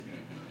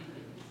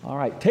All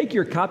right, take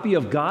your copy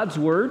of God's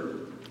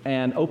Word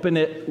and open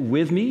it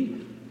with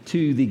me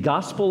to the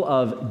Gospel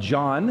of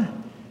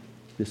John.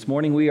 This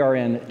morning we are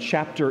in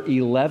chapter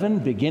 11,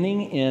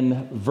 beginning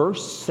in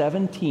verse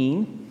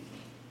 17.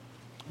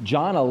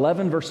 John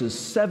 11, verses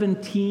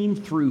 17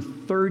 through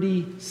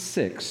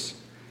 36.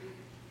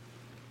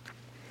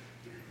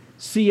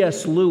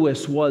 C.S.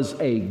 Lewis was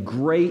a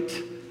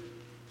great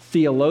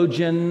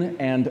theologian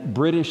and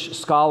British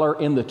scholar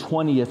in the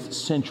 20th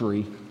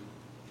century.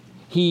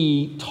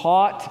 He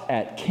taught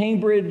at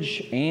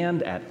Cambridge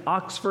and at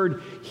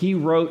Oxford. He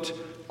wrote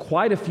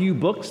quite a few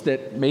books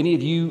that many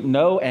of you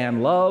know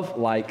and love,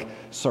 like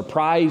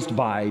Surprised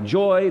by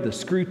Joy, the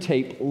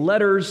Screwtape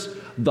Letters,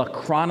 the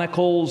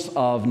Chronicles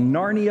of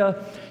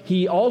Narnia.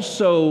 He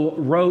also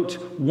wrote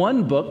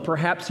one book,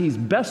 perhaps he's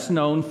best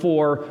known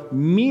for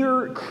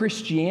Mere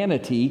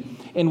Christianity,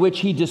 in which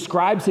he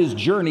describes his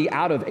journey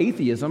out of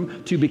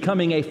atheism to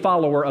becoming a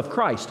follower of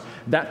Christ.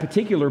 That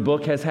particular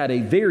book has had a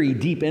very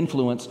deep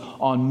influence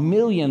on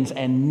millions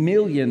and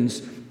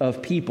millions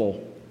of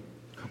people.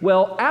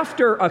 Well,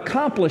 after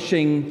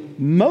accomplishing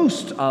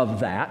most of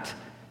that,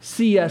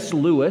 C.S.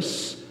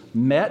 Lewis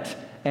met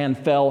and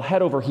fell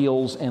head over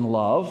heels in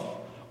love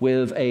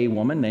with a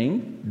woman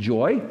named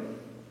Joy,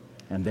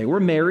 and they were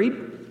married.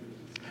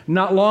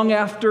 Not long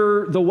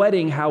after the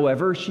wedding,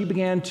 however, she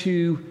began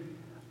to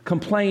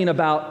complain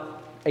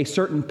about a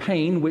certain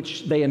pain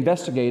which they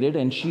investigated,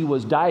 and she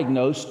was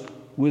diagnosed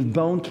with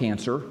bone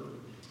cancer.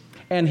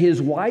 And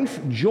his wife,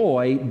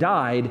 Joy,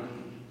 died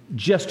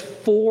just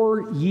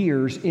 4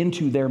 years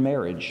into their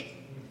marriage.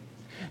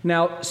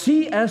 Now,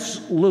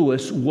 C.S.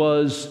 Lewis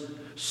was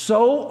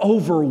so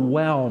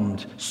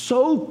overwhelmed,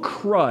 so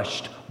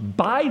crushed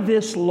by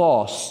this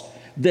loss,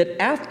 that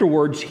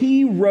afterwards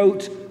he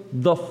wrote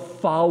the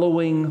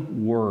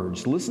following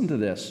words. Listen to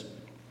this.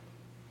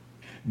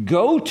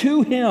 Go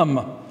to him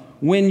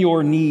when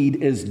your need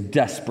is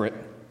desperate,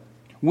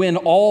 when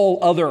all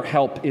other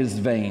help is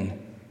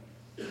vain.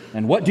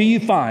 And what do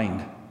you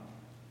find?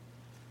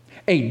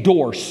 A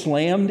door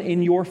slammed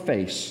in your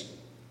face,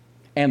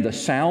 and the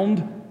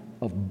sound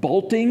of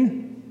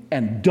bolting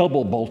and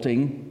double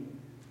bolting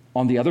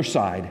on the other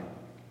side.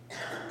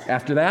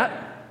 After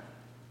that,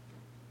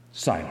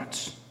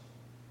 silence.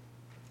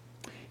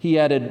 He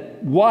added,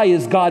 why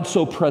is God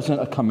so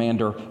present a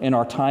commander in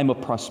our time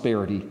of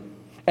prosperity,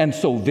 and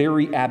so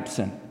very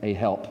absent a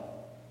help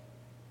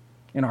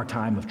in our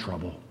time of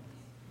trouble?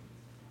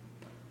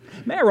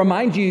 May I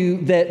remind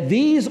you that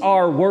these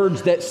are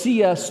words that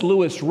C.S.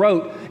 Lewis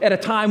wrote at a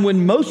time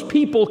when most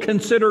people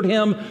considered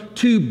him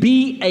to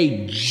be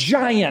a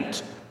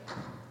giant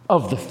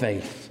of the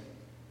faith.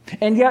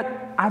 And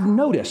yet, I've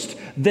noticed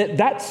that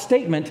that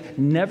statement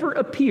never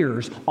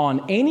appears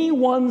on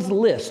anyone's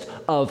list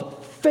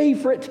of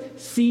favorite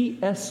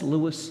C.S.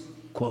 Lewis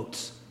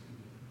quotes.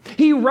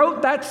 He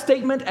wrote that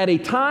statement at a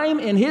time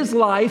in his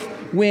life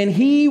when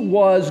he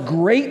was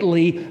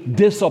greatly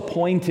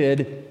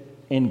disappointed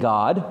in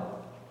God.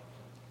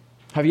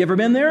 Have you ever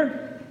been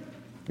there?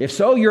 If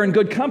so, you're in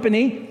good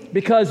company,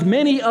 because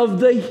many of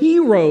the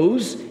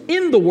heroes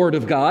in the Word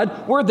of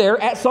God were there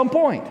at some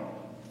point.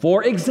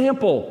 For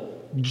example,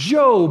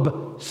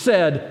 Job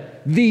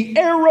said, the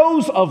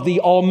arrows of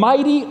the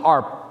Almighty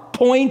are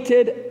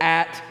pointed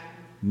at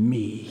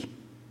me.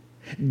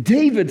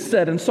 David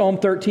said in Psalm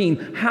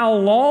 13, how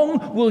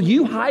long will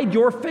you hide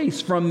your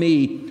face from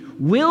me?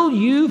 Will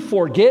you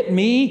forget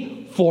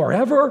me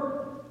forever?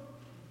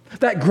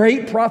 That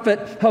great prophet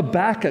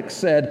Habakkuk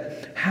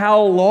said,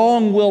 how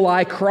long will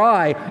I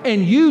cry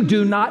and you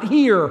do not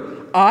hear?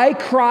 I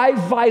cry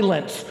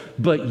violence,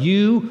 but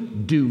you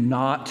do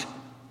not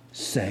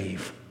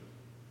save.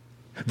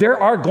 There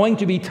are going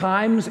to be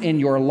times in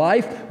your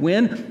life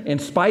when, in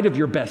spite of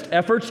your best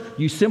efforts,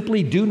 you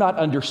simply do not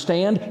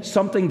understand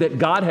something that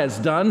God has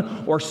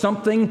done or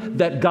something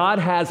that God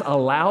has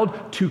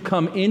allowed to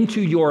come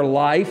into your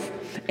life,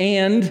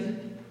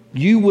 and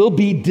you will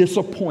be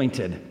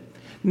disappointed.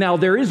 Now,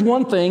 there is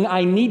one thing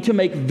I need to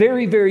make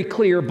very, very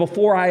clear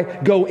before I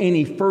go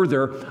any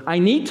further. I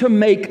need to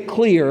make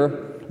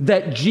clear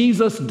that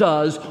Jesus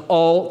does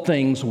all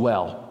things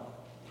well.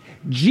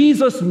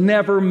 Jesus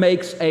never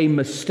makes a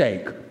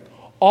mistake.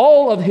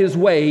 All of his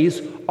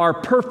ways are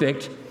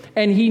perfect,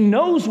 and he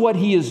knows what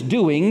he is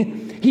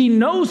doing. He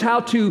knows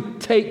how to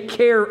take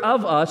care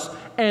of us,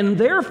 and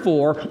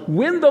therefore,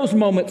 when those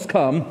moments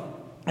come,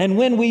 and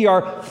when we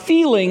are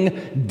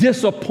feeling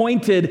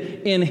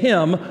disappointed in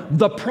him,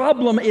 the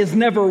problem is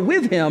never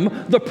with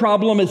him. The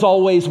problem is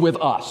always with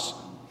us.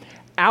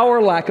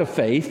 Our lack of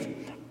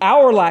faith,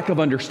 our lack of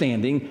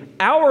understanding,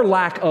 our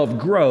lack of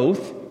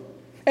growth,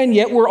 and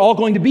yet we're all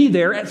going to be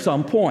there at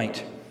some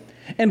point.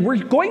 And we're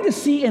going to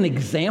see an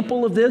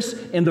example of this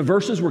in the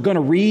verses we're going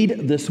to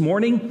read this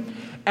morning.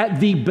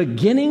 At the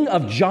beginning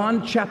of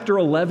John chapter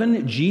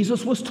 11,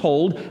 Jesus was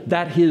told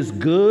that his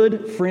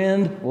good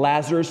friend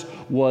Lazarus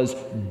was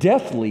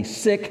deathly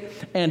sick,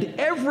 and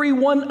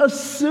everyone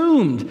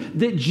assumed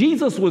that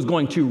Jesus was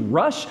going to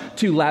rush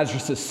to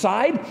Lazarus'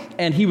 side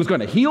and he was going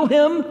to heal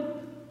him.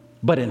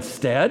 But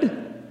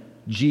instead,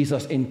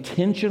 Jesus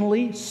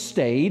intentionally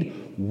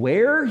stayed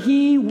where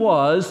he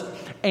was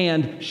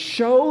and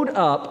showed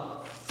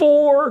up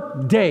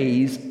 4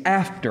 days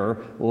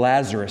after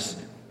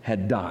Lazarus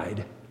had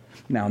died.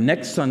 Now,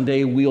 next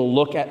Sunday, we'll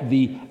look at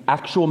the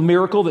actual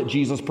miracle that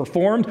Jesus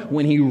performed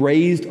when he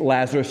raised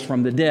Lazarus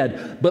from the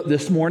dead. But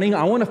this morning,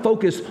 I want to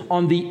focus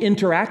on the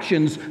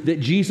interactions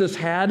that Jesus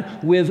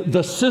had with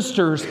the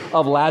sisters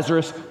of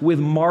Lazarus, with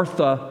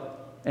Martha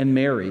and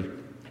Mary.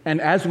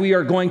 And as we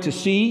are going to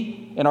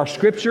see in our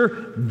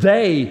scripture,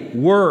 they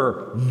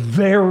were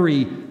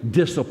very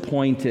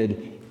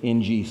disappointed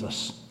in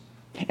Jesus.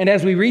 And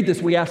as we read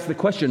this, we ask the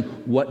question,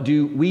 what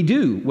do we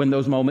do when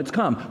those moments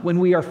come? When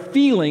we are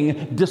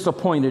feeling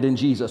disappointed in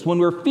Jesus, when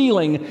we're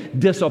feeling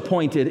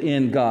disappointed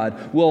in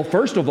God? Well,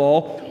 first of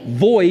all,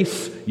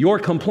 voice your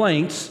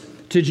complaints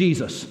to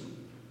Jesus.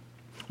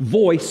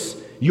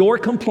 Voice your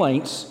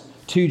complaints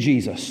to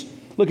Jesus.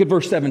 Look at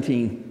verse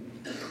 17.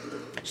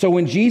 So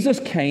when Jesus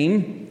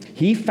came,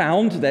 he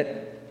found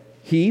that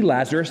he,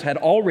 Lazarus, had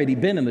already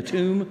been in the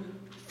tomb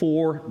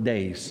 4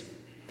 days.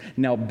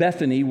 Now,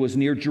 Bethany was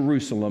near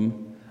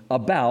Jerusalem,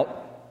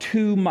 about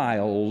 2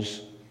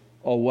 miles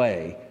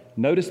away.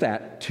 Notice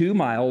that, 2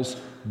 miles.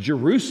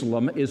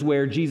 Jerusalem is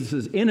where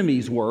Jesus'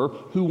 enemies were,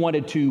 who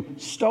wanted to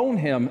stone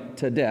him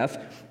to death.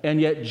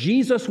 And yet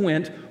Jesus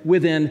went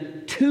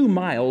within 2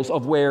 miles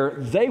of where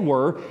they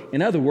were.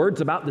 In other words,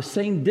 about the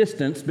same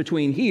distance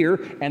between here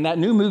and that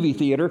new movie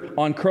theater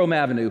on Chrome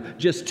Avenue.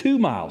 Just 2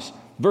 miles.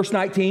 Verse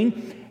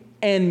 19,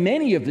 and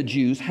many of the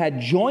Jews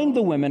had joined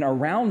the women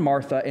around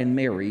Martha and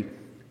Mary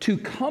to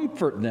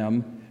comfort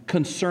them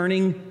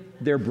concerning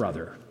their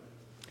brother.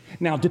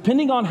 Now,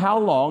 depending on how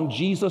long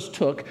Jesus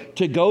took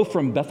to go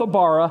from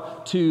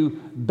Bethabara to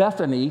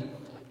Bethany,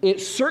 it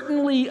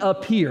certainly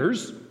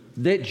appears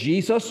that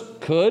Jesus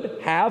could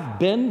have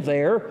been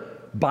there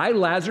by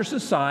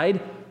Lazarus'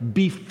 side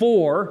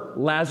before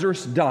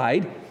Lazarus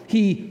died.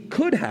 He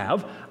could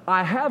have.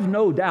 I have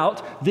no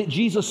doubt that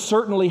Jesus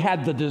certainly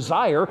had the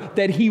desire,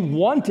 that he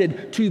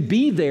wanted to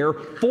be there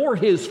for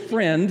his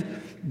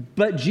friend,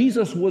 but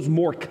Jesus was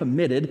more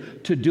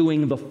committed to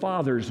doing the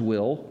Father's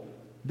will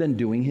than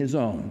doing his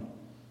own.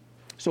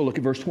 So look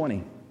at verse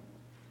 20.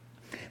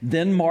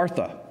 Then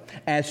Martha,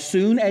 as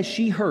soon as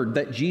she heard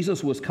that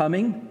Jesus was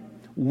coming,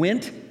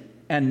 went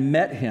and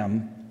met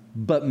him,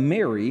 but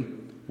Mary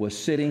was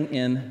sitting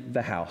in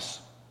the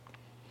house.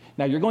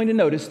 Now you're going to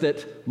notice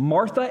that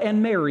Martha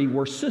and Mary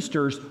were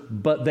sisters,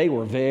 but they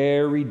were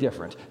very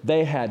different.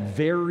 They had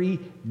very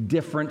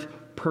different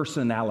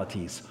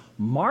personalities.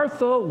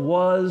 Martha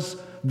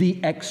was the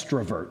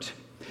extrovert.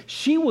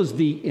 She was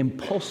the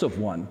impulsive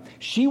one.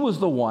 She was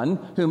the one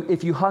whom,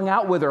 if you hung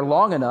out with her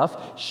long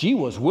enough, she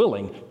was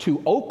willing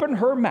to open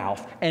her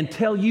mouth and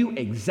tell you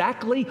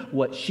exactly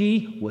what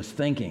she was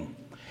thinking.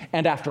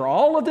 And after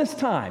all of this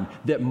time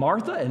that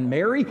Martha and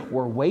Mary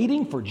were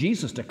waiting for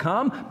Jesus to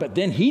come, but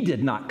then he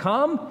did not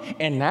come,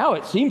 and now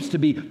it seems to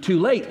be too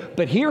late.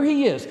 But here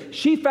he is.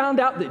 She found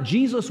out that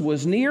Jesus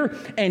was near,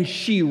 and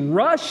she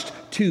rushed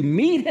to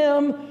meet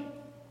him,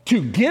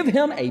 to give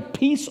him a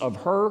piece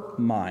of her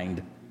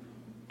mind.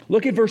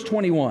 Look at verse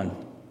 21.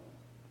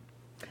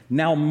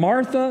 Now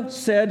Martha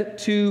said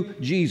to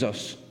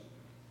Jesus,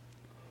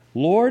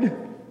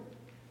 Lord,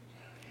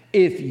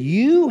 if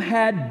you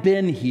had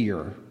been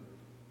here,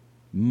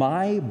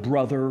 my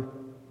brother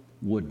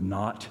would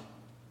not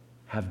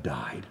have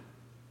died.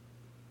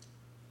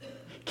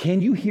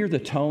 Can you hear the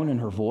tone in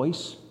her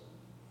voice?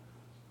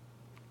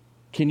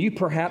 Can you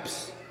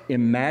perhaps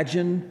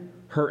imagine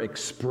her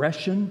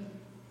expression,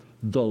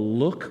 the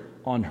look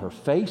on her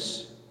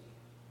face?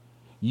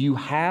 You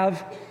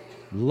have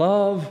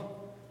love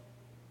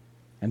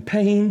and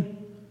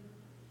pain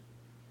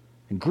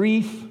and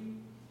grief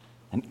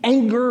and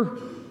anger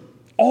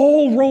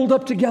all rolled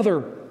up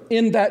together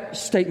in that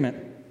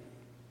statement.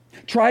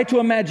 Try to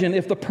imagine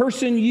if the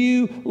person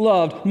you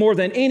loved more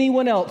than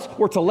anyone else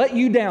were to let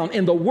you down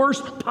in the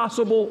worst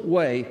possible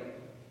way.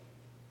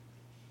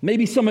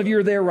 Maybe some of you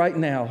are there right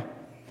now.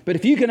 But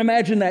if you can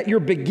imagine that,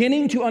 you're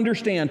beginning to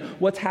understand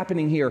what's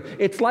happening here.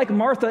 It's like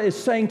Martha is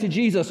saying to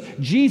Jesus,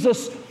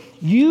 Jesus,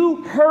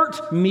 you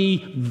hurt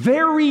me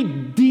very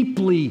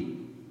deeply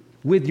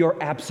with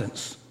your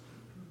absence.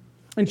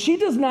 And she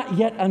does not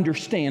yet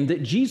understand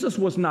that Jesus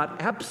was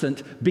not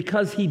absent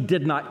because he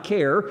did not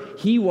care.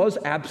 He was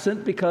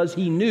absent because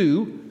he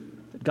knew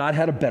that God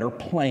had a better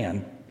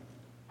plan.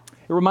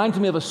 It reminds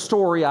me of a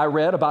story I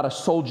read about a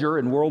soldier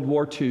in World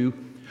War II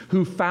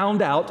who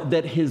found out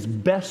that his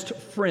best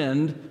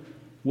friend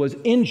was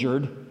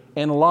injured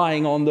and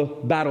lying on the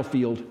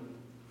battlefield.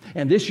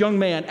 And this young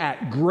man,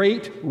 at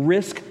great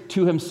risk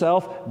to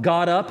himself,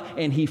 got up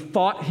and he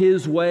fought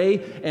his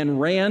way and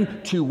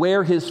ran to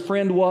where his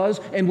friend was.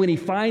 And when he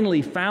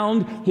finally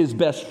found his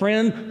best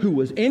friend, who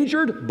was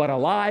injured but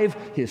alive,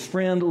 his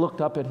friend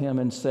looked up at him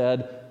and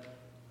said,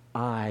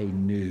 I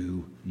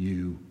knew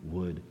you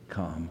would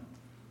come.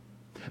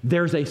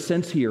 There's a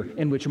sense here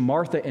in which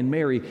Martha and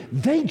Mary,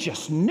 they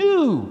just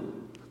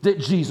knew that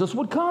Jesus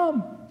would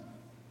come.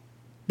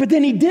 But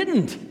then he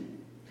didn't.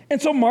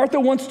 And so Martha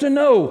wants to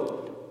know,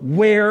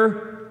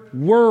 where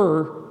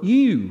were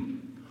you?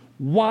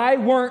 Why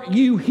weren't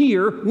you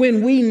here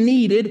when we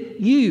needed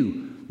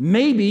you?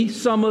 Maybe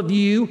some of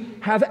you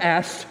have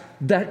asked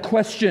that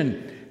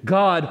question.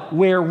 God,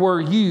 where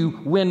were you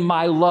when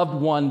my loved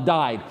one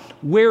died?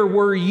 Where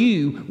were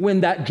you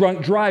when that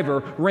drunk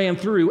driver ran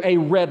through a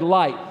red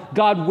light?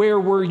 God, where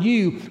were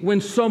you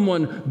when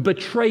someone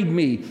betrayed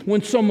me,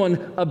 when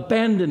someone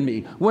abandoned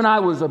me, when I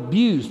was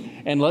abused?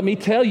 And let me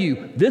tell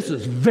you, this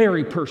is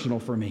very personal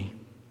for me,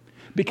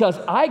 because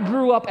I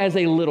grew up as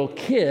a little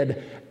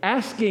kid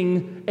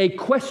asking a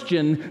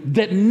question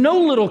that no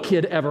little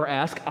kid ever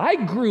asked. I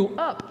grew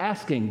up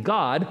asking,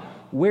 God,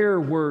 where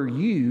were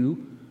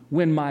you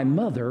when my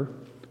mother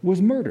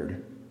was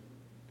murdered?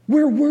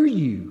 Where were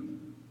you?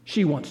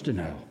 She wants to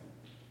know.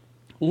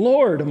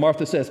 Lord,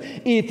 Martha says,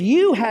 if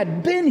you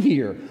had been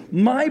here,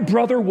 my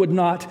brother would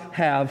not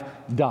have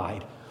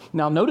died.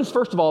 Now, notice,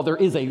 first of all, there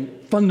is a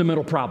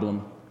fundamental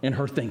problem in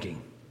her thinking.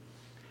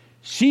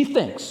 She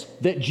thinks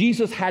that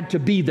Jesus had to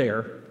be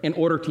there in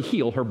order to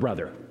heal her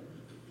brother.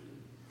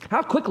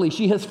 How quickly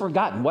she has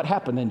forgotten what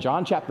happened in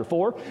John chapter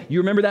 4. You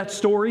remember that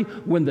story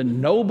when the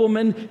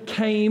nobleman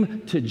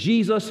came to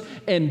Jesus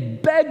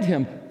and begged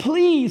him,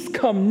 please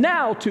come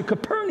now to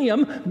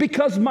Capernaum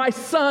because my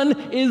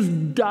son is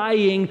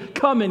dying.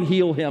 Come and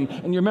heal him.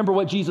 And you remember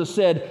what Jesus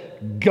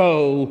said?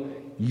 Go,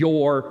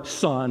 your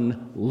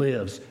son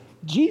lives.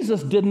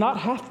 Jesus did not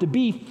have to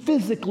be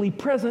physically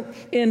present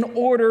in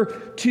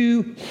order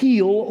to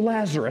heal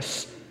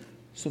Lazarus.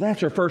 So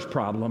that's her first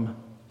problem.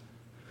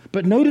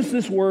 But notice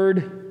this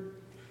word,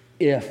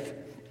 if.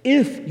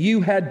 If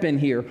you had been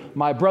here,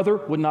 my brother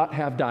would not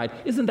have died.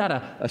 Isn't that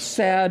a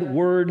sad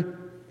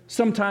word?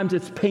 Sometimes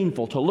it's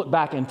painful to look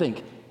back and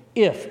think,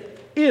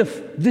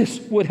 if this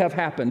would have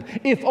happened,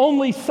 if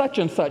only such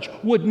and such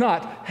would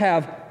not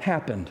have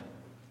happened.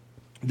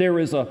 There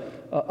is a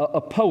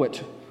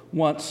poet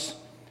once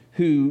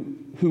who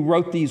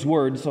wrote these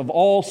words, of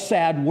all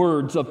sad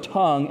words of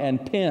tongue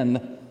and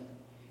pen,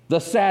 the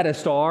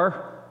saddest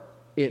are,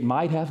 it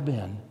might have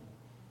been.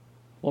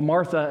 Well,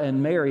 Martha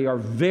and Mary are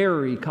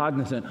very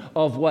cognizant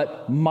of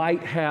what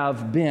might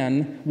have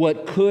been,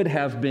 what could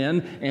have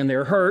been, and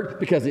they're hurt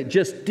because it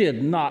just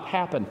did not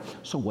happen.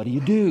 So what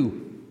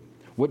do?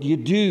 What do you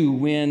do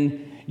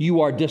when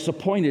you are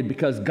disappointed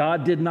because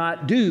God did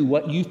not do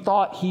what you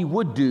thought He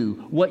would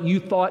do, what you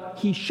thought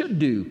He should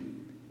do?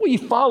 Well, you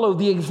follow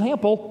the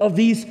example of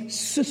these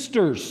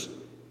sisters.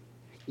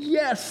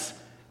 Yes,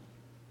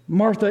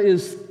 Martha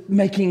is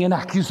making an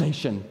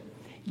accusation.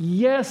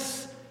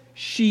 Yes,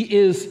 she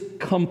is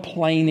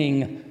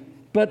complaining.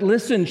 But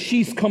listen,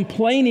 she's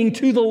complaining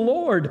to the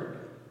Lord.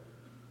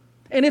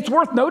 And it's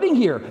worth noting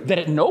here that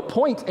at no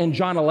point in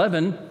John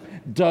 11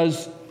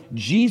 does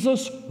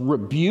Jesus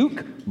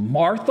rebuke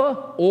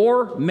Martha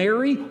or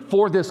Mary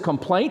for this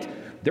complaint.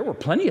 There were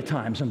plenty of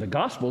times in the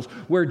Gospels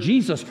where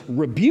Jesus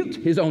rebuked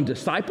His own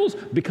disciples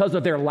because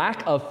of their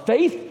lack of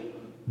faith,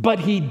 but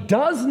He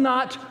does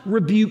not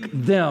rebuke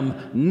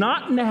them,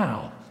 not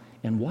now.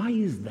 And why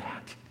is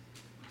that?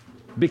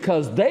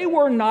 Because they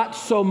were not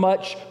so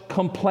much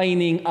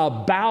complaining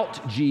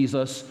about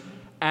Jesus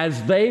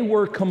as they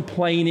were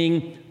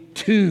complaining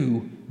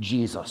to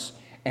Jesus.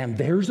 And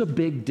there's a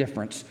big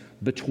difference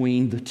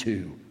between the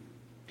two.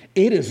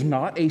 It is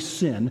not a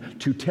sin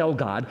to tell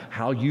God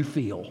how you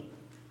feel.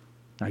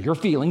 Now, your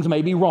feelings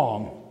may be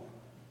wrong.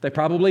 They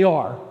probably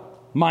are.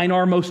 Mine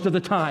are most of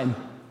the time.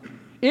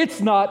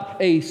 It's not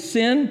a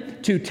sin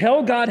to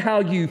tell God how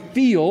you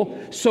feel,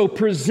 so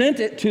present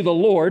it to the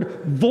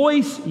Lord.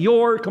 Voice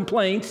your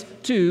complaints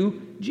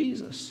to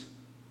Jesus.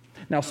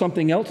 Now,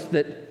 something else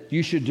that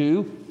you should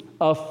do,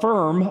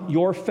 affirm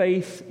your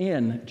faith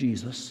in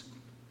Jesus.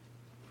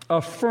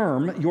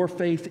 Affirm your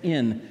faith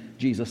in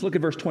Jesus. Look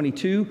at verse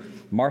 22.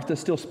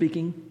 Martha's still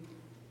speaking.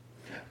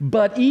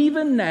 But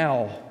even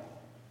now,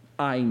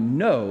 I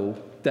know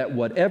that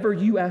whatever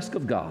you ask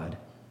of God,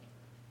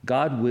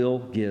 God will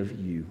give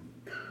you.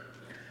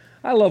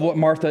 I love what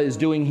Martha is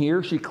doing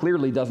here. She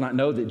clearly does not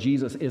know that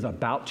Jesus is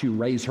about to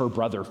raise her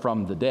brother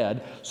from the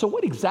dead. So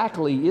what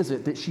exactly is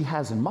it that she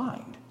has in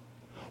mind?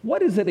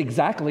 What is it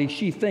exactly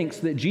she thinks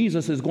that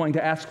Jesus is going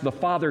to ask the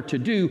Father to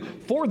do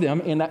for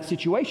them in that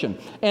situation?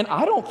 And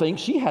I don't think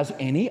she has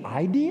any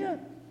idea.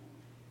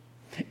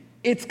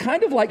 It's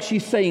kind of like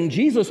she's saying,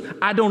 Jesus,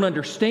 I don't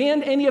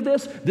understand any of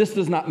this. This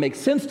does not make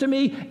sense to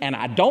me, and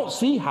I don't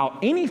see how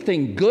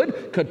anything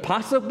good could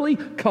possibly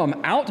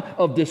come out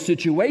of this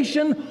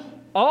situation.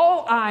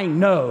 All I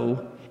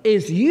know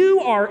is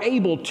you are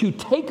able to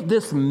take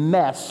this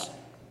mess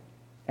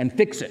and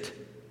fix it.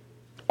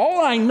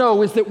 All I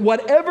know is that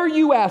whatever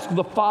you ask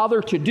the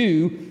Father to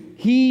do,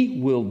 He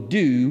will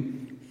do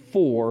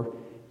for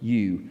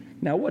you.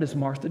 Now, what is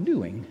Martha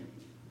doing?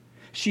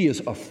 She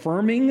is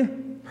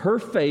affirming her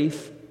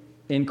faith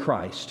in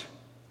Christ.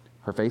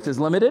 Her faith is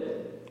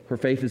limited. Her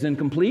faith is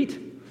incomplete.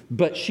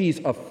 But she's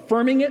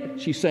affirming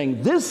it. She's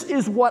saying, this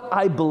is what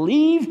I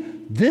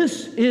believe.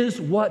 This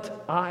is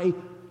what I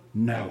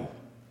know.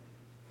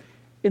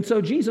 And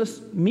so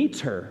Jesus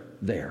meets her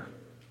there.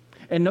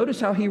 And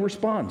notice how he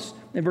responds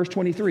in verse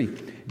 23.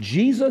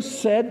 Jesus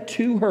said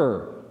to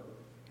her,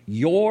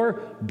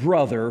 "Your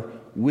brother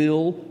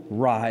will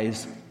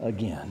rise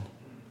again."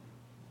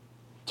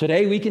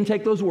 Today we can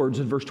take those words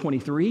in verse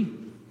 23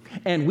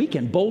 and we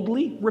can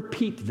boldly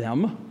repeat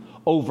them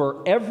over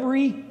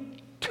every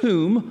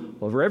tomb,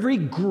 over every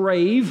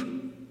grave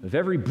of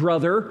every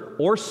brother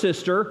or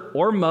sister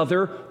or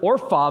mother or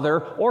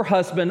father or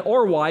husband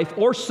or wife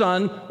or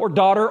son or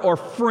daughter or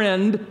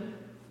friend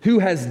who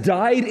has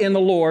died in the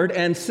Lord,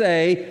 and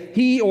say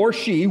he or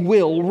she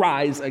will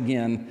rise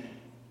again.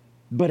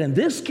 But in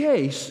this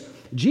case,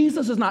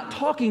 Jesus is not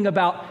talking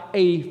about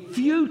a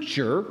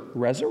future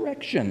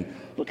resurrection.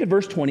 Look at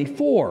verse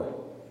 24.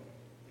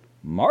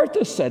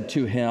 Martha said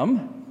to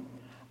him,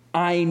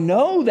 "I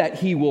know that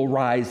he will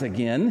rise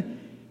again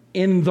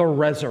in the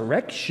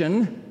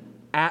resurrection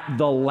at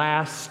the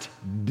last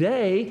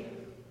day."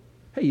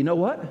 Hey, you know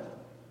what?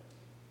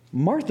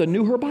 Martha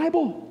knew her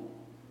Bible.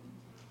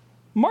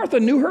 Martha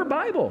knew her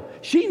Bible.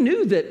 She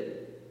knew that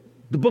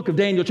the book of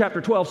Daniel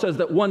chapter 12 says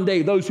that one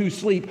day those who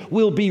sleep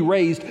will be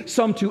raised,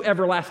 some to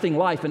everlasting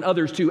life and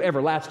others to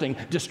everlasting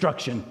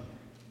destruction.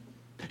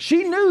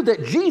 She knew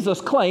that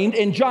Jesus claimed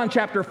in John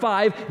chapter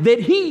 5 that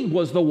he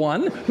was the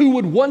one who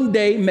would one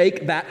day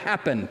make that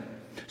happen.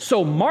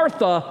 So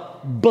Martha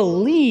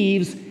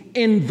believes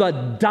in the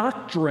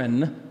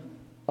doctrine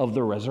of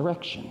the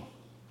resurrection.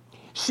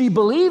 She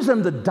believes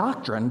in the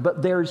doctrine,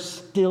 but there's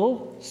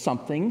still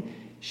something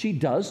she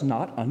does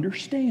not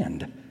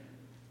understand.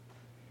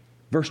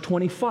 Verse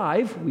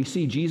 25, we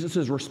see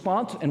Jesus'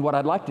 response, and what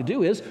I'd like to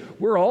do is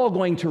we're all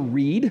going to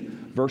read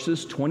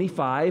verses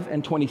 25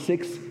 and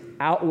 26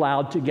 out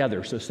loud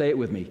together. So say it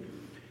with me.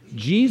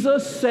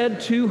 Jesus said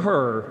to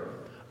her,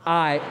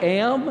 "I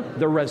am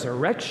the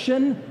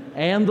resurrection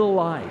and the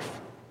life.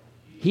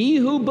 He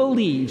who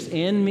believes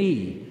in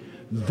me,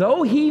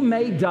 though he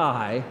may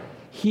die,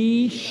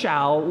 he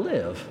shall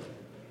live.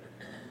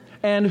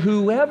 And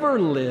whoever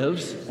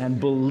lives and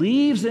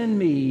believes in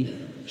me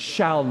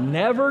shall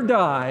never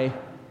die.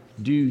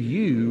 Do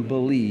you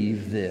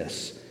believe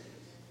this?"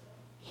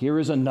 Here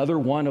is another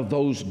one of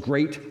those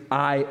great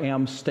I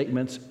am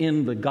statements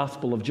in the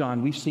Gospel of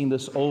John. We've seen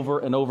this over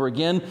and over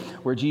again,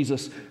 where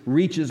Jesus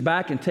reaches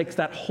back and takes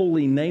that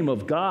holy name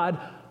of God,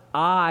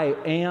 I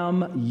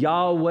am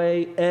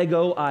Yahweh,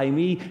 ego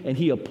eimi, and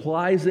he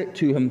applies it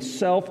to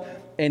himself,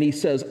 and he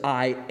says,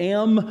 "I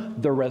am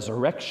the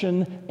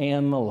resurrection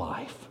and the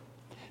life."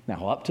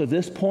 Now, up to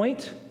this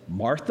point,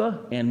 Martha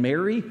and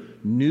Mary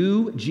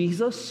knew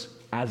Jesus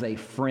as a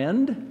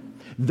friend.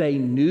 They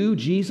knew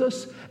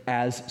Jesus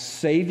as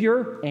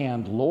Savior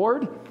and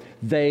Lord.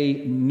 They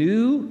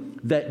knew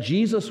that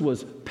Jesus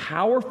was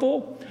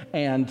powerful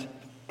and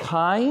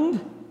kind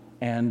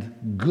and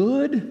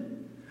good.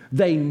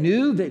 They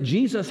knew that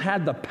Jesus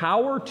had the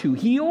power to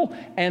heal,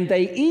 and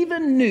they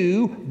even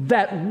knew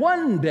that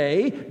one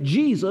day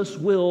Jesus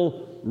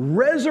will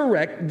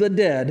resurrect the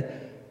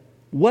dead.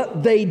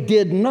 What they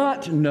did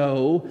not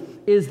know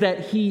is that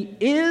he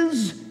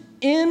is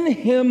in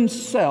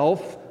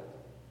himself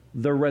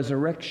the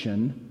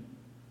resurrection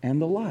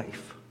and the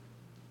life.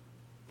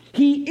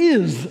 He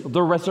is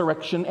the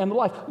resurrection and the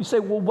life. You say,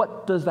 well,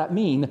 what does that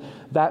mean?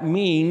 That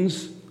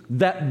means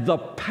that the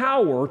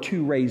power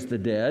to raise the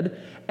dead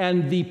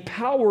and the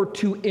power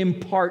to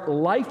impart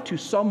life to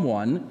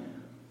someone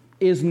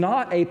is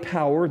not a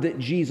power that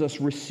Jesus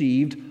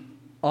received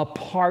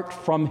apart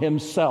from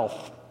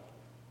himself.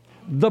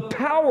 The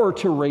power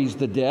to raise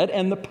the dead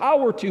and the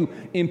power to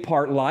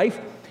impart life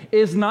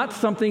is not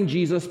something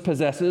Jesus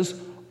possesses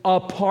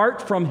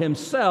apart from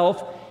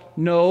himself.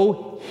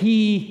 No,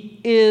 he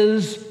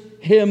is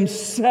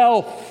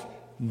himself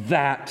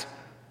that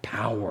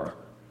power.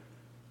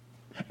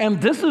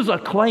 And this is a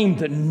claim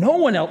that no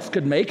one else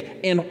could make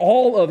in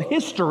all of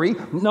history.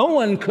 No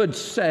one could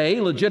say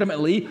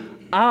legitimately,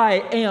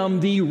 I am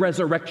the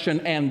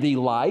resurrection and the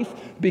life,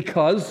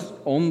 because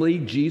only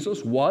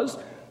Jesus was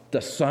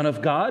the Son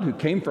of God who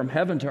came from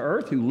heaven to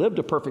earth, who lived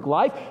a perfect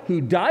life,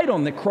 who died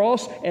on the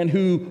cross, and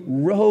who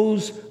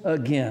rose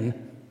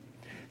again.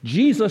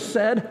 Jesus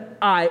said,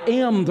 I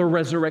am the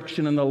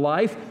resurrection and the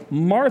life.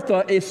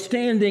 Martha is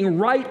standing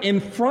right in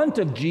front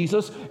of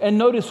Jesus, and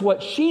notice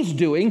what she's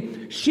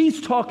doing.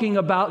 She's talking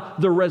about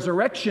the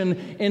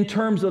resurrection in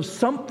terms of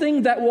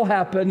something that will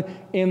happen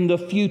in the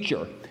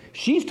future.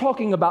 She's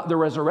talking about the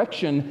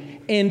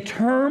resurrection in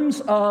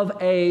terms of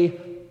a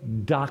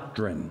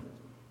doctrine.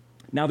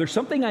 Now, there's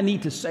something I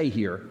need to say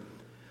here,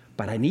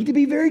 but I need to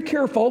be very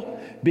careful,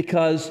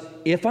 because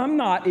if I'm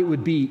not, it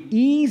would be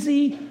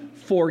easy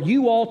for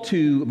you all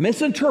to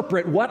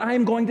misinterpret what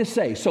I'm going to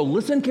say. So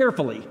listen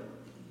carefully.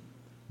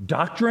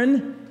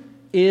 Doctrine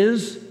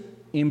is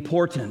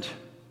important.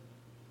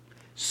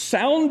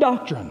 Sound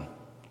doctrine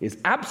is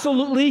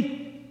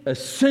absolutely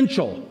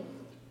essential.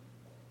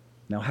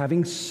 Now,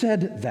 having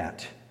said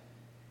that,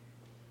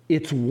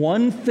 it's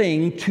one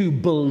thing to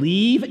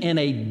believe in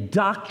a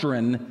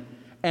doctrine,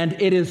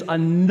 and it is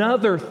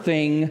another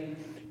thing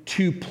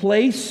to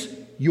place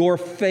your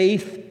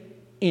faith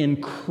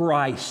in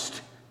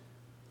Christ.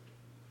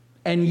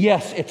 And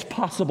yes, it's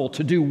possible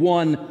to do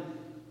one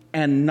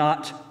and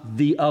not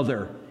the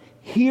other.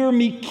 Hear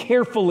me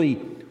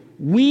carefully.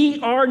 We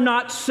are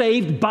not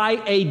saved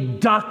by a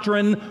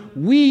doctrine.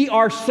 We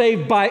are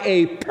saved by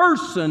a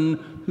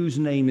person whose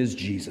name is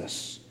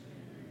Jesus.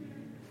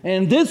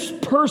 And this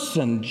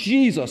person,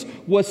 Jesus,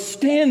 was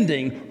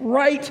standing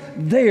right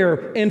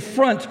there in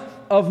front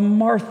of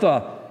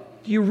Martha.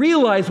 Do you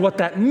realize what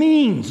that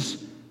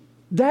means?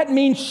 That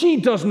means she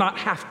does not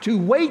have to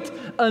wait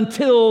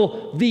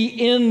until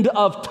the end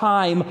of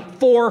time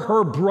for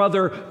her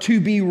brother to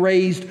be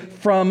raised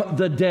from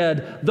the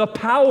dead. The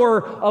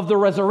power of the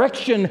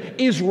resurrection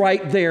is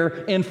right there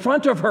in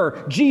front of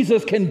her.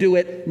 Jesus can do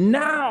it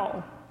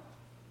now.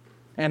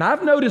 And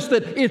I've noticed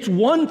that it's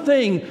one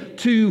thing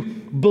to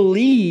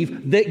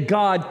believe that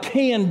God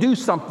can do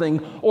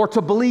something, or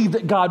to believe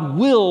that God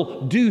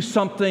will do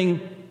something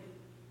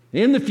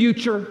in the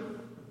future,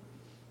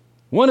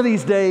 one of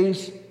these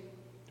days,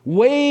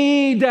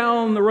 way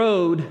down the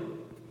road.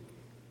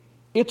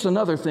 It's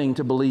another thing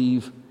to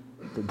believe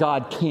that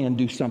God can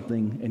do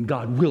something and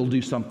God will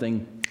do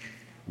something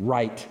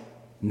right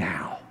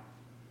now.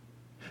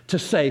 To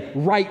say,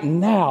 right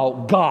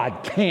now,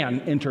 God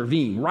can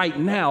intervene. Right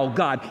now,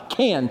 God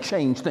can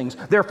change things.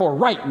 Therefore,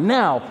 right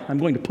now, I'm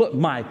going to put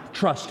my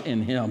trust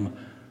in Him.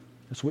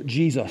 That's what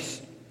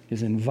Jesus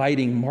is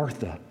inviting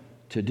Martha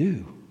to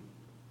do.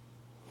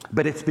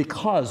 But it's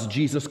because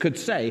Jesus could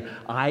say,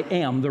 I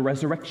am the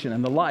resurrection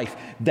and the life,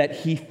 that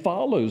He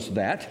follows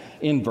that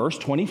in verse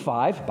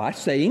 25 by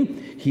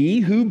saying,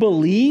 he who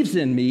believes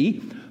in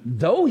me,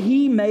 though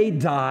he may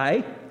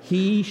die,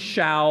 he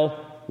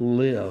shall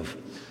live.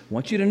 I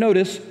want you to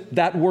notice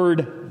that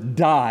word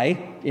die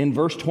in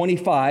verse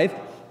 25.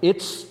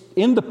 It's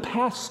in the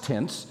past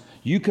tense.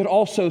 You could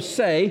also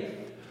say,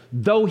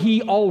 though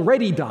he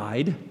already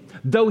died,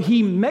 though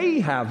he may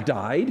have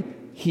died,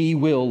 he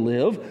will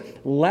live.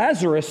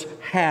 Lazarus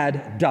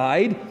had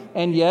died,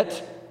 and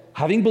yet,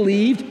 having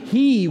believed,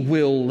 he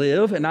will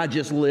live, and not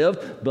just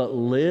live, but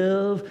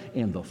live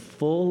in the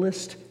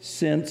fullest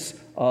sense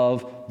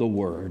of the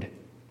word.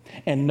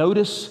 And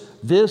notice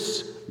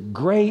this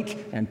great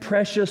and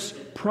precious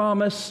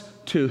promise,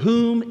 to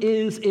whom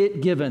is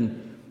it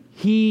given?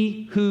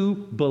 He who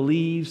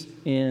believes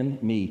in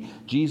me.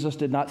 Jesus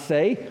did not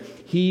say,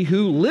 he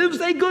who lives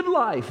a good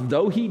life,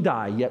 though he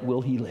die, yet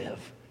will he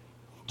live.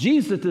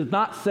 Jesus does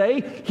not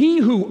say, he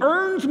who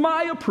earns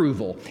my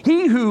approval,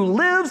 he who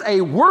lives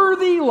a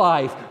worthy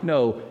life.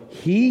 No,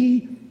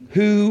 he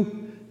who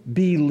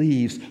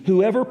believes,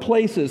 whoever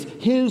places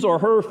his or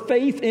her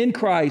faith in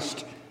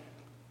Christ,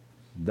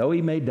 though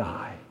he may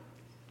die,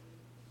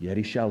 yet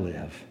he shall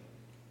live.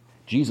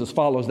 Jesus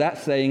follows that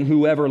saying,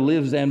 whoever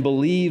lives and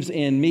believes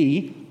in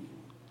me,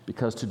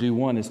 because to do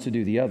one is to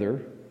do the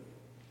other.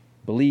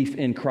 Belief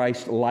in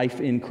Christ, life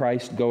in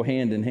Christ go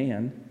hand in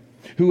hand.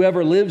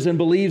 Whoever lives and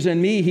believes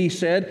in me, he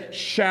said,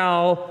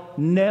 shall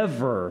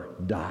never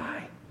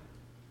die.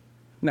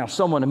 Now,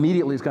 someone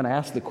immediately is going to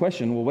ask the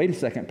question, well, wait a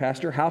second,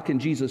 Pastor, how can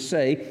Jesus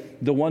say,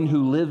 the one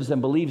who lives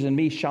and believes in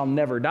me shall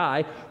never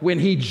die, when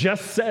he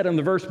just said in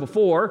the verse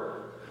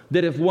before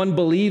that if one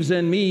believes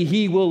in me,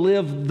 he will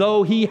live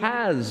though he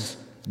has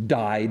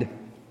died?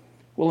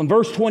 Well, in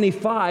verse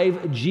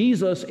 25,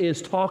 Jesus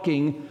is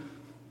talking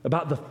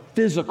about the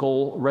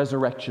physical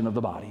resurrection of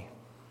the body.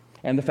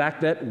 And the fact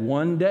that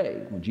one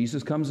day, when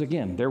Jesus comes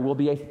again, there will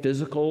be a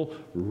physical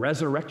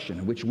resurrection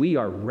in which we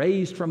are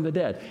raised from the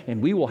dead and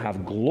we will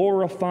have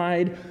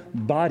glorified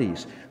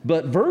bodies.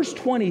 But verse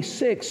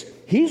 26,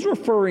 he's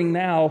referring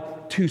now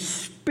to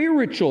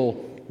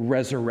spiritual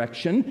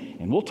resurrection.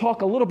 And we'll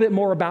talk a little bit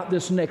more about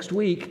this next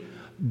week.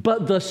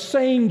 But the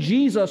same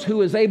Jesus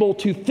who is able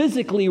to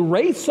physically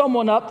raise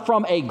someone up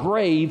from a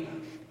grave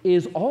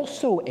is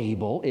also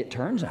able, it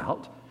turns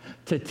out,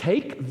 to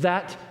take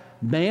that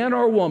man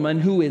or woman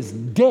who is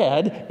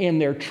dead in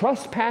their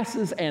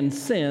trespasses and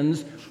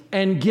sins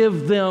and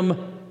give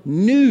them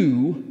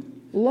new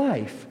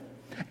life.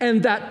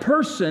 And that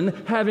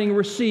person, having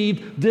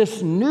received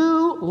this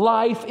new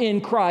life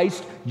in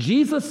Christ,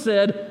 Jesus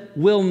said,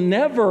 will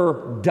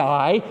never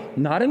die,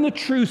 not in the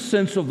true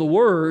sense of the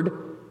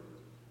word,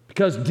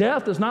 because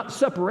death is not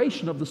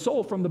separation of the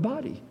soul from the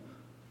body.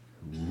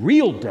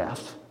 Real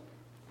death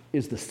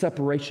is the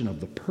separation of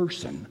the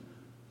person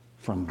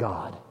from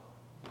God.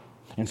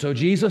 And so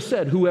Jesus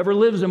said, whoever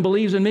lives and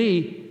believes in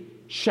me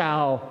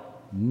shall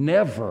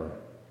never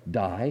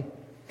die.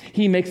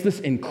 He makes this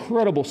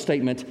incredible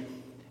statement.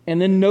 And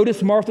then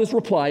notice Martha's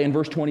reply in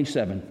verse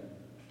 27.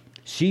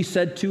 She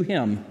said to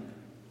him,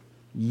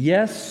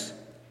 yes,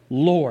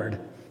 Lord,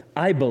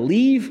 I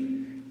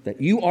believe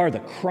that you are the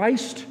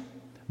Christ,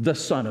 the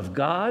Son of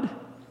God,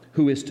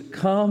 who is to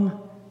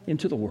come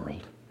into the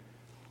world.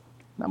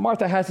 Now,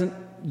 Martha hasn't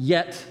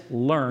yet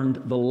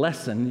learned the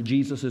lesson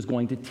Jesus is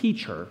going to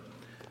teach her.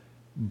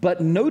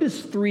 But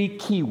notice three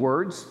key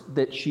words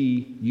that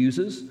she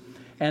uses.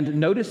 And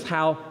notice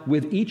how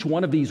with each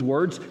one of these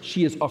words,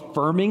 she is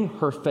affirming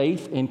her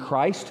faith in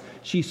Christ.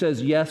 She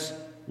says, yes,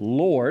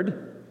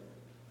 Lord.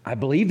 I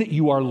believe that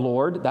you are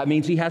Lord. That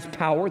means he has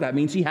power. That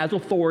means he has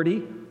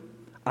authority.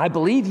 I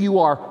believe you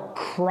are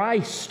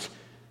Christ,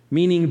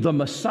 meaning the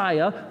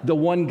Messiah, the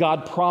one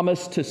God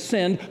promised to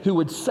send who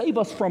would save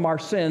us from our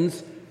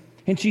sins.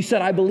 And she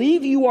said, I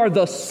believe you are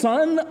the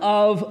Son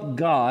of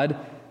God.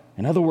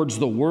 In other words,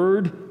 the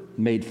Word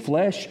made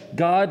flesh,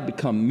 God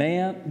become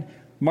man.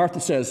 Martha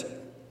says,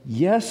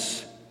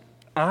 yes,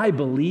 I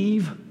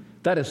believe.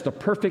 That is the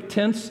perfect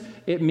tense.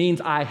 It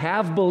means I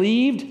have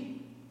believed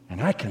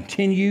and I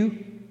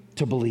continue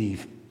to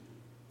believe.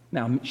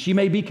 Now, she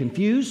may be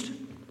confused.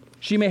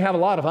 She may have a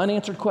lot of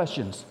unanswered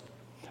questions,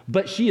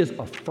 but she is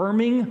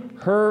affirming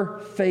her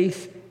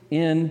faith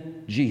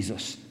in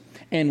Jesus.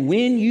 And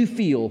when you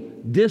feel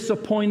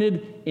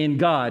disappointed in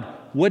God,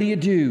 what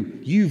do?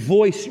 You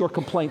voice your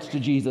complaints to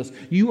Jesus.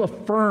 You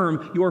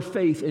affirm your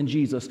faith in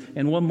Jesus.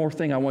 And one more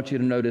thing I want you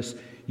to notice,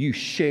 you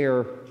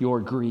share your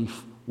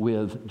grief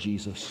with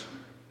Jesus.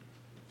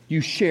 You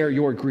share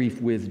your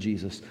grief with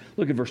Jesus.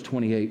 Look at verse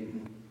 28.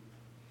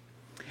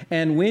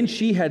 And when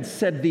she had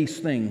said these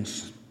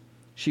things,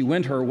 she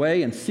went her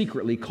way and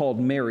secretly called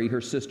Mary,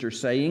 her sister,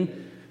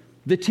 saying,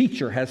 the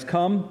teacher has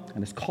come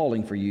and is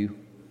calling for you.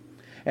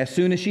 As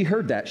soon as she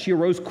heard that, she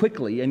arose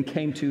quickly and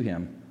came to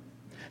him.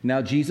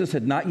 Now Jesus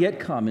had not yet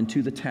come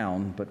into the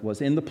town, but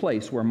was in the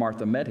place where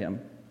Martha met him.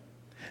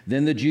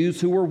 Then the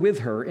Jews who were with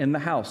her in the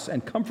house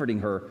and comforting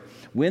her,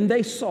 when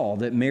they saw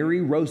that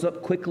Mary rose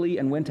up quickly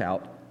and went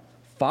out,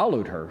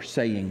 followed her,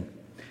 saying,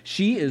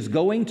 she is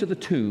going to the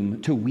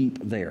tomb to weep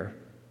there.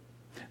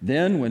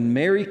 Then when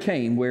Mary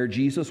came where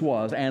Jesus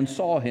was and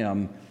saw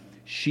him,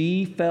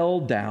 she fell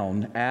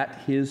down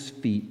at his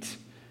feet,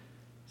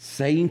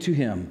 saying to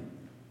him,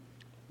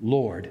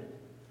 Lord,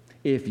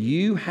 if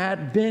you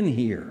had been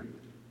here,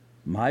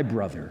 my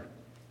brother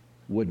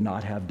would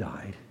not have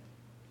died.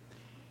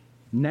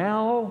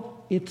 Now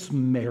it's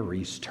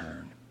Mary's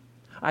turn.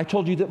 I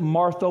told you that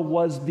Martha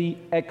was the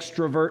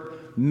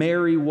extrovert.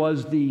 Mary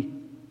was the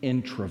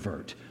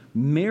introvert.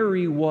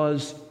 Mary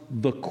was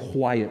the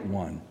quiet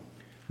one.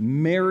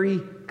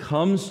 Mary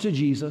comes to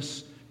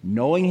Jesus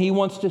knowing he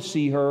wants to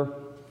see her,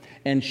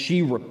 and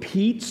she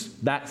repeats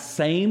that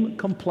same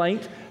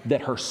complaint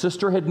that her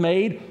sister had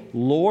made.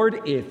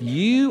 Lord, if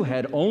you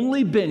had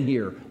only been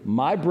here,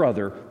 my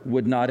brother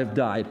would not have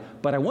died.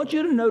 But I want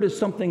you to notice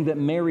something that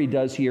Mary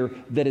does here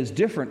that is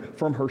different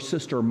from her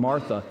sister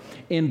Martha.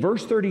 In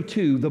verse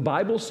 32, the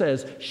Bible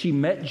says she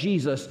met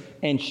Jesus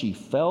and she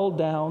fell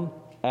down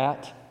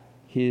at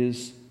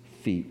his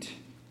feet.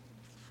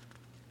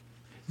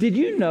 Did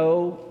you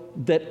know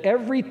that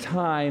every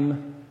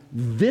time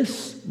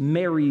this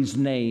Mary's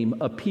name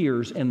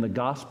appears in the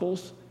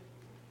Gospels,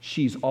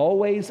 she's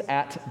always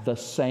at the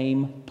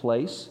same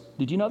place?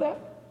 Did you know that?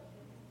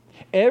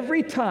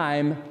 Every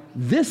time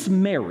this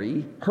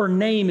Mary, her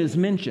name is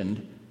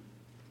mentioned,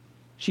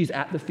 she's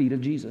at the feet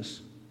of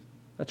Jesus.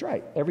 That's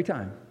right, every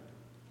time.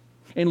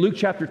 In Luke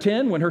chapter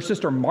 10, when her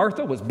sister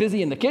Martha was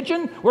busy in the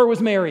kitchen, where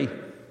was Mary?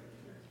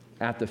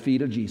 At the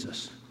feet of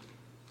Jesus.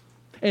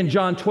 In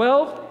John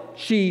 12,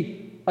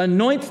 she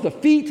anoints the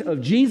feet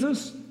of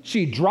Jesus.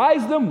 She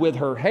dries them with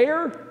her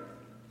hair.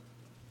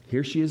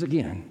 Here she is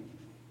again,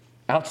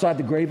 outside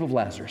the grave of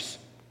Lazarus.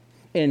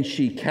 And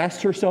she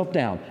casts herself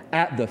down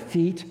at the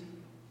feet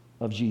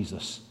of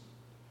Jesus.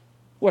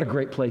 What a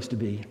great place to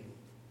be.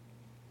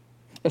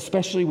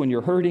 Especially when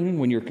you're hurting,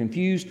 when you're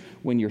confused,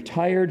 when you're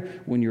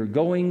tired, when you're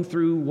going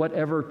through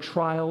whatever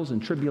trials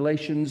and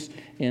tribulations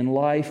in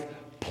life.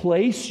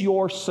 Place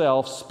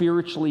yourself,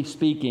 spiritually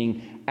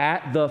speaking,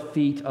 at the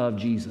feet of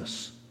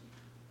Jesus.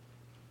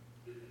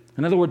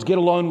 In other words, get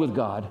alone with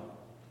God.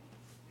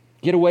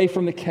 Get away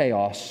from the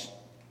chaos.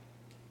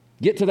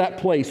 Get to that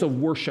place of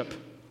worship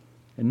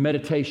and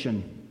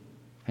meditation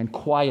and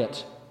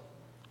quiet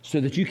so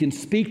that you can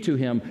speak to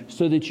him,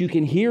 so that you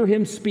can hear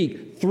him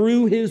speak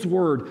through his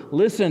word.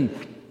 Listen,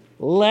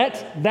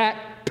 let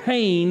that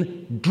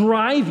pain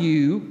drive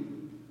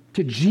you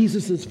to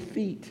Jesus'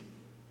 feet.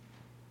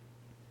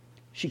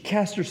 She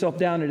cast herself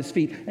down at his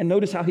feet. And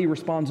notice how he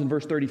responds in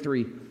verse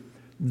 33.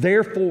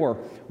 Therefore,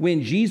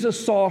 when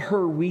Jesus saw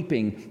her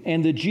weeping,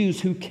 and the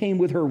Jews who came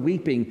with her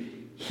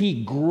weeping,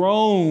 he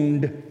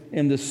groaned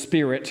in the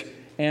spirit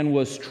and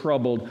was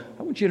troubled.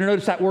 I want you to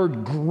notice that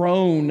word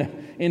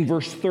groan in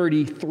verse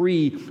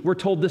 33. We're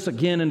told this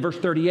again in verse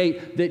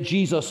 38, that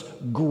Jesus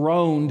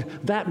groaned.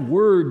 That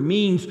word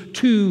means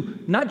to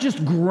not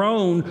just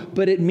groan,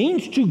 but it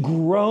means to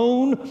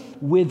groan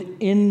with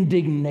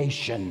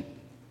indignation.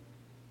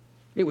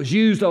 It was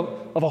used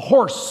of a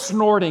horse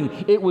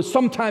snorting. It was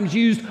sometimes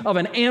used of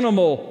an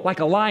animal like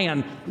a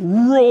lion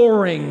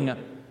roaring.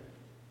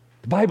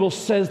 The Bible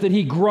says that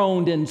he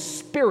groaned in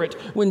spirit.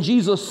 When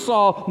Jesus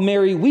saw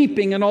Mary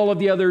weeping and all of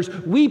the others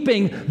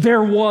weeping,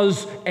 there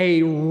was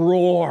a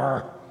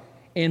roar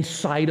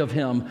inside of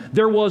him.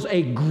 There was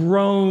a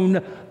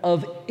groan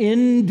of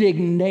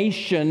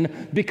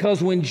indignation,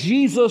 because when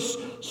Jesus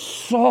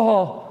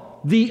saw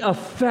the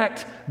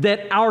effect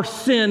that our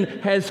sin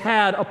has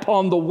had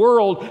upon the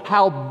world,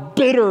 how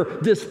bitter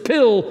this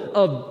pill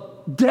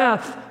of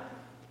death,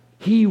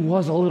 he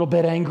was a little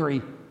bit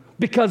angry.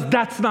 because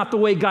that's not the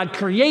way God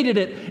created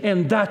it,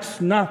 and that's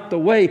not the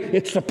way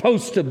it's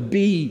supposed to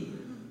be.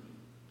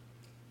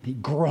 He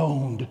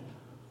groaned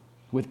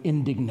with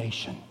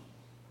indignation.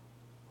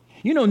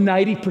 You know,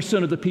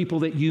 90% of the people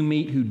that you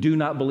meet who do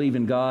not believe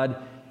in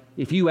God,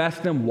 if you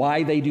ask them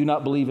why they do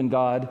not believe in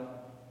God,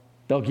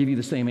 they'll give you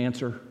the same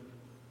answer.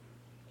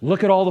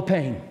 Look at all the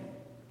pain.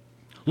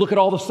 Look at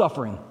all the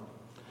suffering.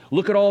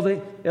 Look at all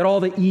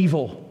the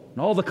evil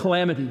and all the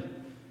calamity.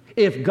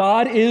 If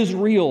God is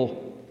real,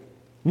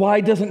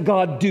 why doesn't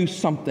God do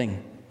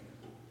something?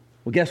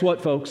 Well, guess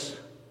what, folks?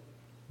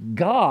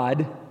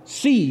 God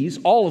sees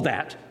all of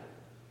that.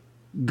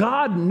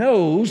 God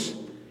knows,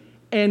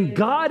 and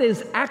God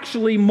is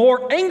actually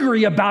more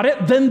angry about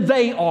it than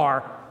they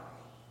are.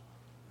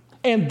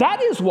 And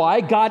that is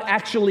why God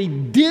actually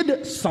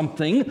did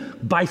something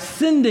by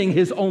sending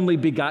His only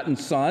begotten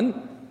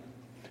Son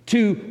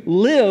to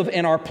live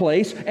in our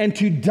place and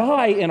to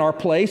die in our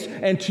place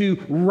and to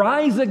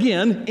rise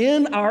again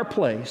in our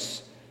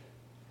place.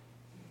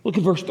 Look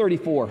at verse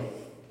 34.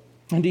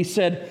 And He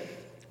said,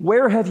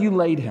 "Where have you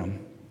laid him?"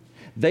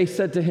 They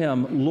said to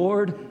Him,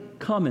 "Lord,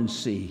 come and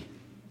see."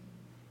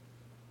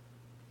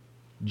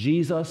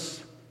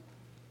 Jesus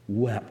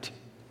wept.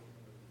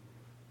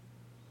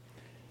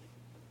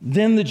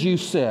 Then the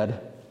Jews said,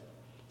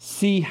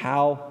 "See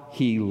how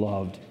He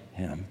loved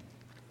him."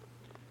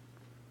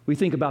 We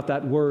think about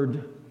that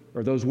word,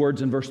 or those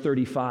words in verse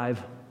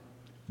 35,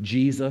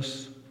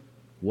 Jesus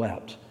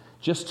wept.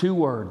 Just 2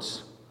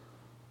 words.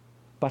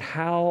 But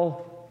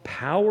how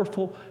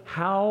powerful,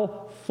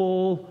 how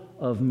full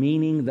of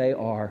meaning they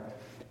are.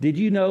 Did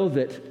you know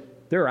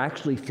that there are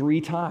actually 3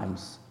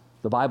 times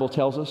the Bible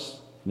tells us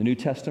in the New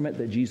Testament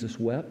that Jesus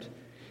wept?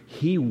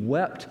 He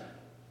wept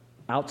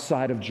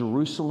outside of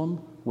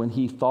Jerusalem when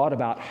He thought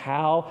about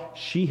how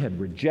she had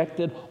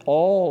rejected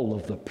all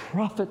of the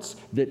prophets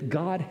that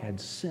God had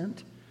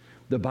sent.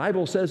 The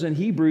Bible says in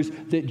Hebrews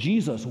that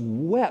Jesus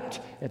wept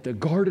at the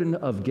Garden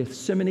of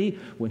Gethsemane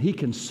when He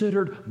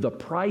considered the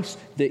price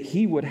that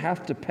He would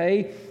have to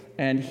pay.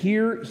 And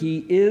here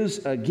He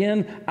is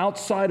again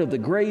outside of the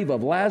grave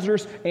of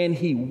Lazarus, and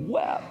He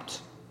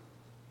wept.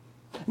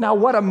 Now,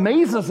 what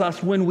amazes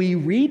us when we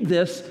read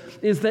this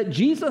is that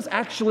Jesus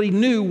actually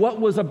knew what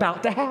was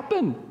about to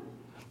happen.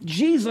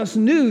 Jesus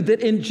knew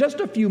that in just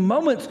a few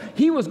moments,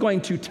 He was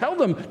going to tell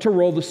them to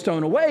roll the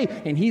stone away,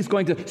 and He's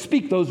going to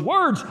speak those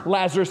words,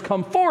 "Lazarus,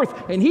 come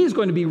forth," and He's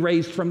going to be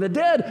raised from the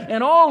dead.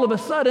 And all of a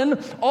sudden,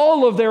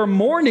 all of their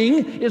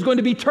mourning is going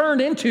to be turned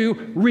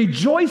into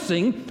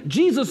rejoicing.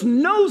 Jesus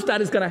knows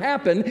that is going to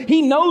happen.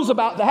 He knows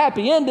about the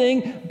happy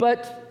ending,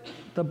 but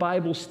the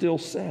Bible still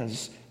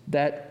says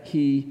that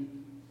He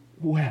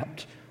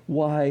wept.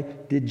 Why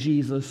did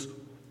Jesus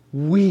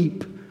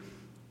weep?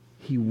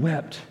 He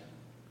wept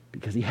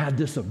because He had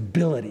this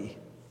ability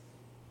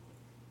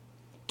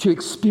to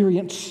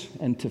experience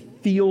and to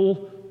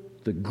feel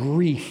the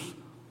grief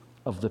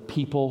of the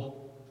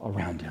people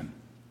around Him.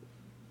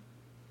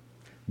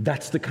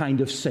 That's the kind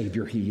of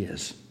Savior He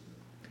is.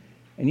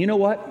 And you know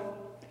what?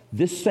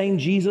 This same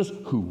Jesus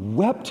who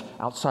wept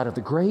outside of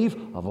the grave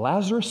of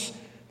Lazarus,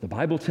 the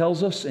Bible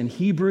tells us in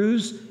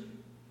Hebrews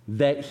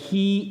that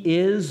He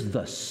is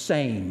the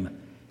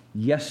same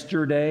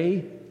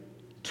yesterday,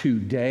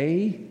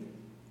 today,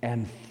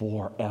 and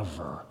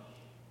forever.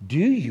 Do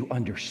you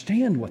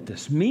understand what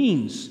this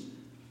means?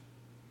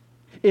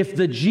 If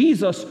the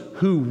Jesus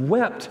who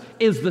wept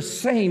is the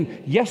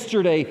same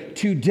yesterday,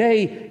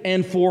 today,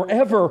 and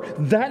forever,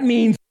 that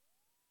means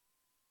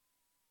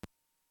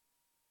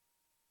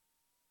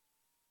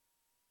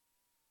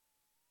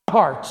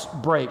hearts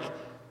break.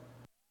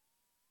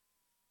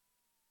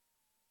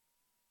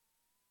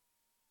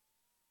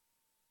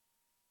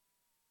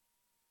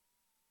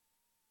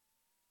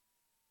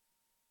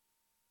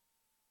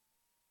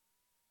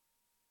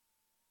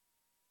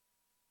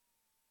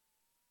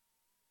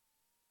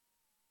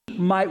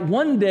 Might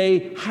one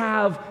day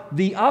have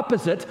the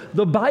opposite.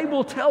 The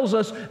Bible tells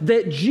us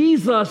that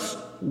Jesus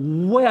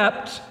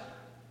wept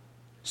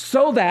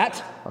so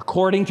that,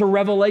 according to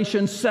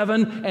Revelation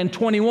 7 and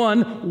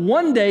 21,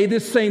 one day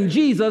this same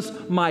Jesus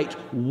might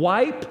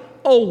wipe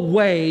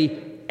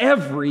away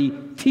every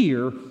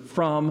tear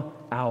from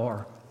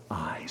our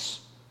eyes.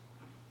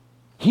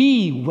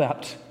 He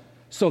wept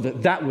so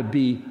that that would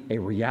be a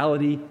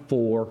reality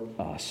for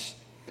us.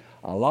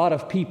 A lot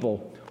of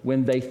people,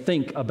 when they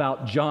think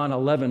about John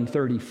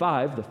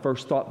 11:35, the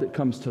first thought that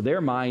comes to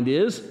their mind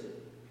is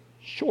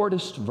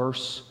shortest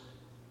verse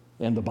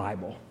in the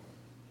Bible.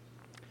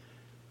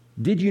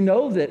 Did you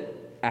know that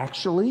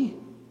actually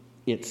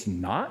it's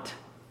not?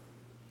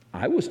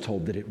 I was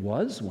told that it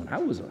was when I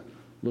was a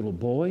little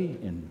boy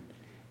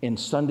in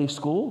Sunday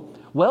school.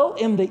 Well,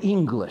 in the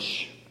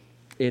English,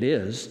 it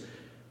is.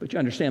 But you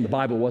understand the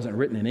Bible wasn't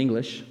written in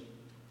English.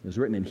 It was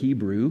written in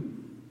Hebrew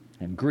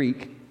and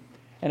Greek.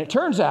 And it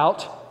turns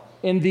out,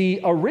 in the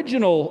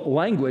original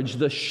language,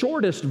 the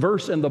shortest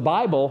verse in the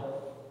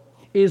Bible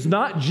is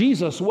not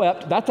Jesus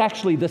wept. That's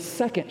actually the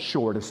second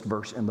shortest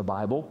verse in the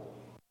Bible.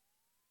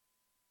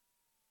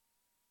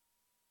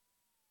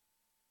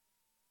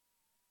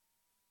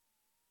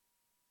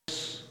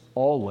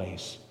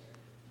 always.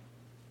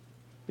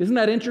 Isn't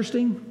that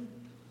interesting?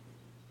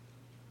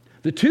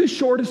 The two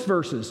shortest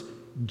verses,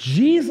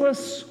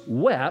 Jesus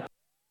wept.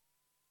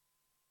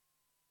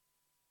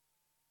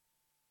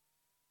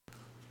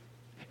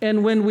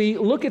 And when we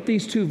look at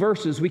these two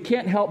verses, we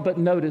can't help but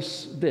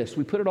notice this.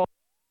 We put it all.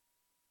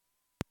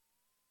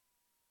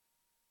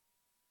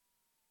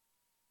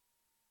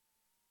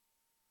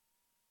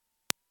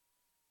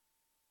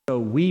 So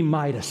we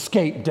might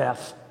escape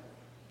death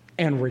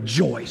and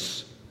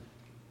rejoice.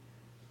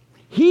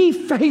 He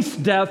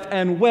faced death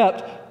and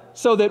wept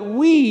so that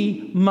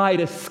we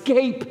might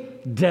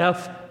escape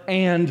death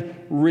and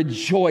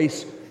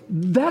rejoice.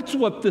 That's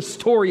what this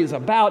story is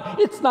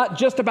about. It's not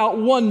just about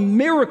one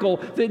miracle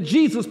that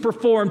Jesus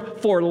performed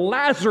for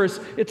Lazarus.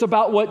 It's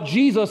about what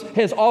Jesus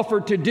has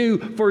offered to do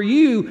for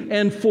you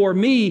and for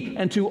me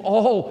and to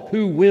all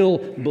who will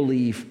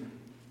believe.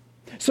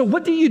 So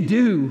what do you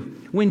do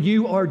when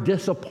you are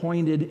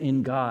disappointed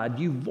in God?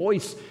 You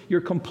voice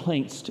your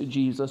complaints to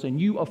Jesus, and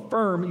you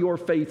affirm your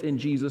faith in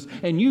Jesus,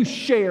 and you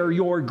share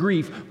your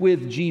grief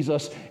with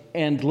Jesus.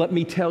 And let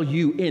me tell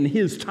you, in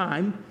His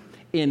time,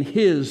 in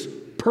His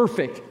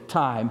perfect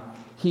time,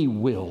 He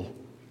will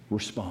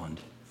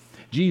respond.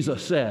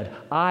 Jesus said,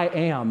 I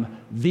am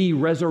the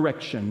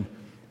resurrection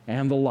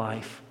and the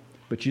life.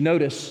 But you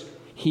notice,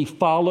 He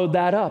followed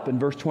that up in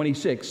verse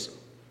 26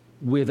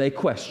 with a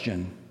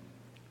question.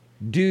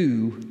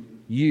 Do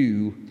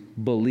you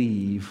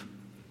believe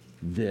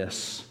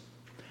this?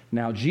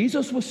 Now,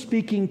 Jesus was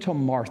speaking to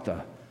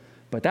Martha,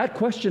 but that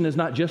question is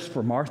not just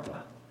for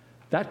Martha.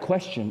 That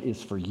question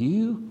is for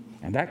you,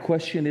 and that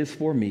question is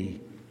for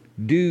me.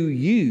 Do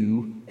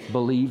you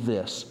believe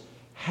this?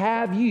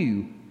 Have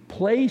you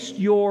placed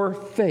your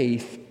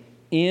faith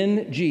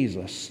in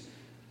Jesus?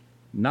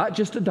 Not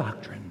just a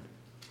doctrine,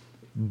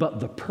 but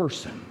the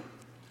person,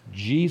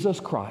 Jesus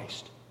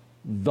Christ,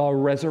 the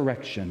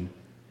resurrection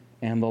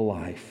and the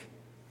life.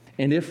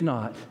 And if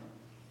not,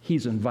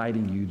 He's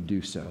inviting you to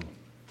do so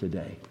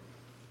today.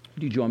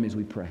 Would you join me as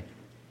we pray?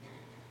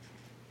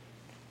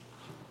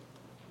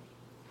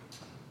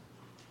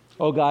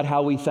 Oh God,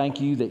 how we thank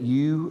you that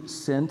you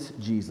sent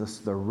Jesus,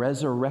 the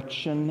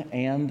resurrection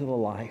and the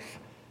life,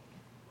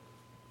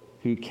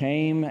 who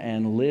came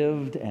and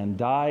lived and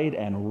died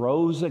and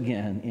rose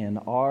again in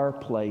our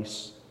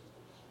place,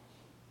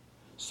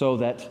 so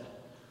that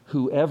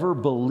whoever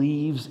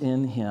believes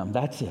in Him,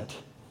 that's it,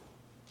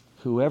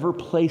 whoever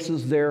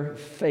places their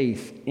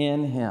faith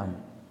in Him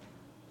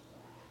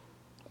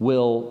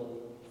will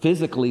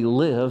physically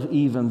live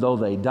even though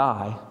they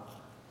die,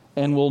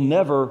 and will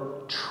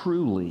never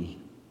truly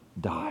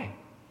die.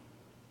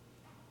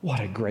 What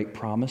a great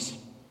promise.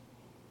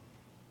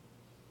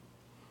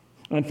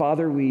 And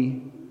Father,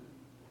 we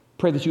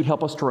pray that you'd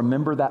help us to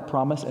remember that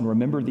promise and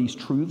remember these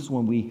truths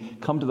when we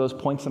come to those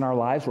points in our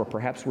lives where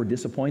perhaps we're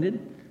disappointed,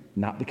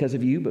 not because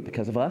of you, but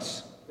because of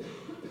us.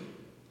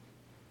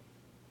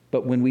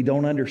 But when we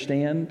don't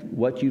understand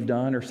what you've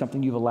done or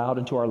something you've allowed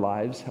into our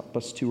lives, help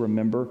us to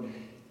remember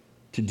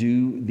to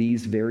do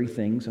these very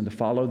things and to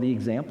follow the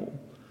example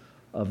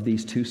of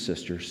these two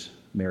sisters,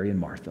 Mary and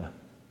Martha.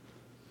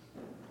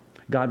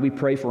 God, we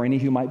pray for any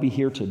who might be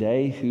here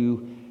today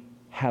who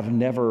have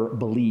never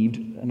believed.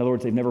 In other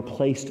words, they've never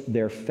placed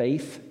their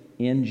faith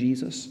in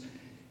Jesus.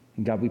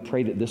 And God, we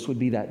pray that this would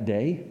be that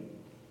day,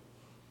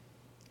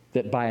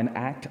 that by an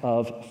act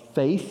of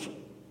faith,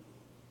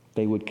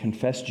 they would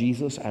confess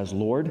Jesus as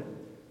Lord,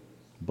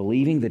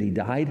 believing that He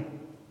died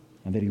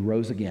and that He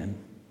rose again.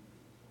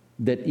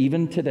 That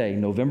even today,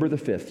 November the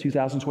 5th,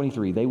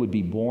 2023, they would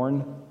be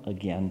born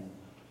again.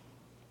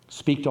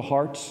 Speak to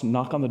hearts,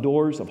 knock on the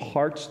doors of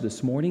hearts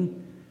this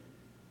morning.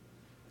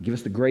 Give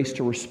us the grace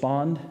to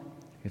respond.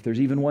 If there's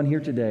even one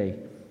here today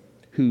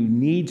who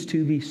needs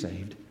to be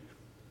saved,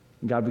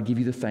 God would give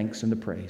you the thanks and the praise.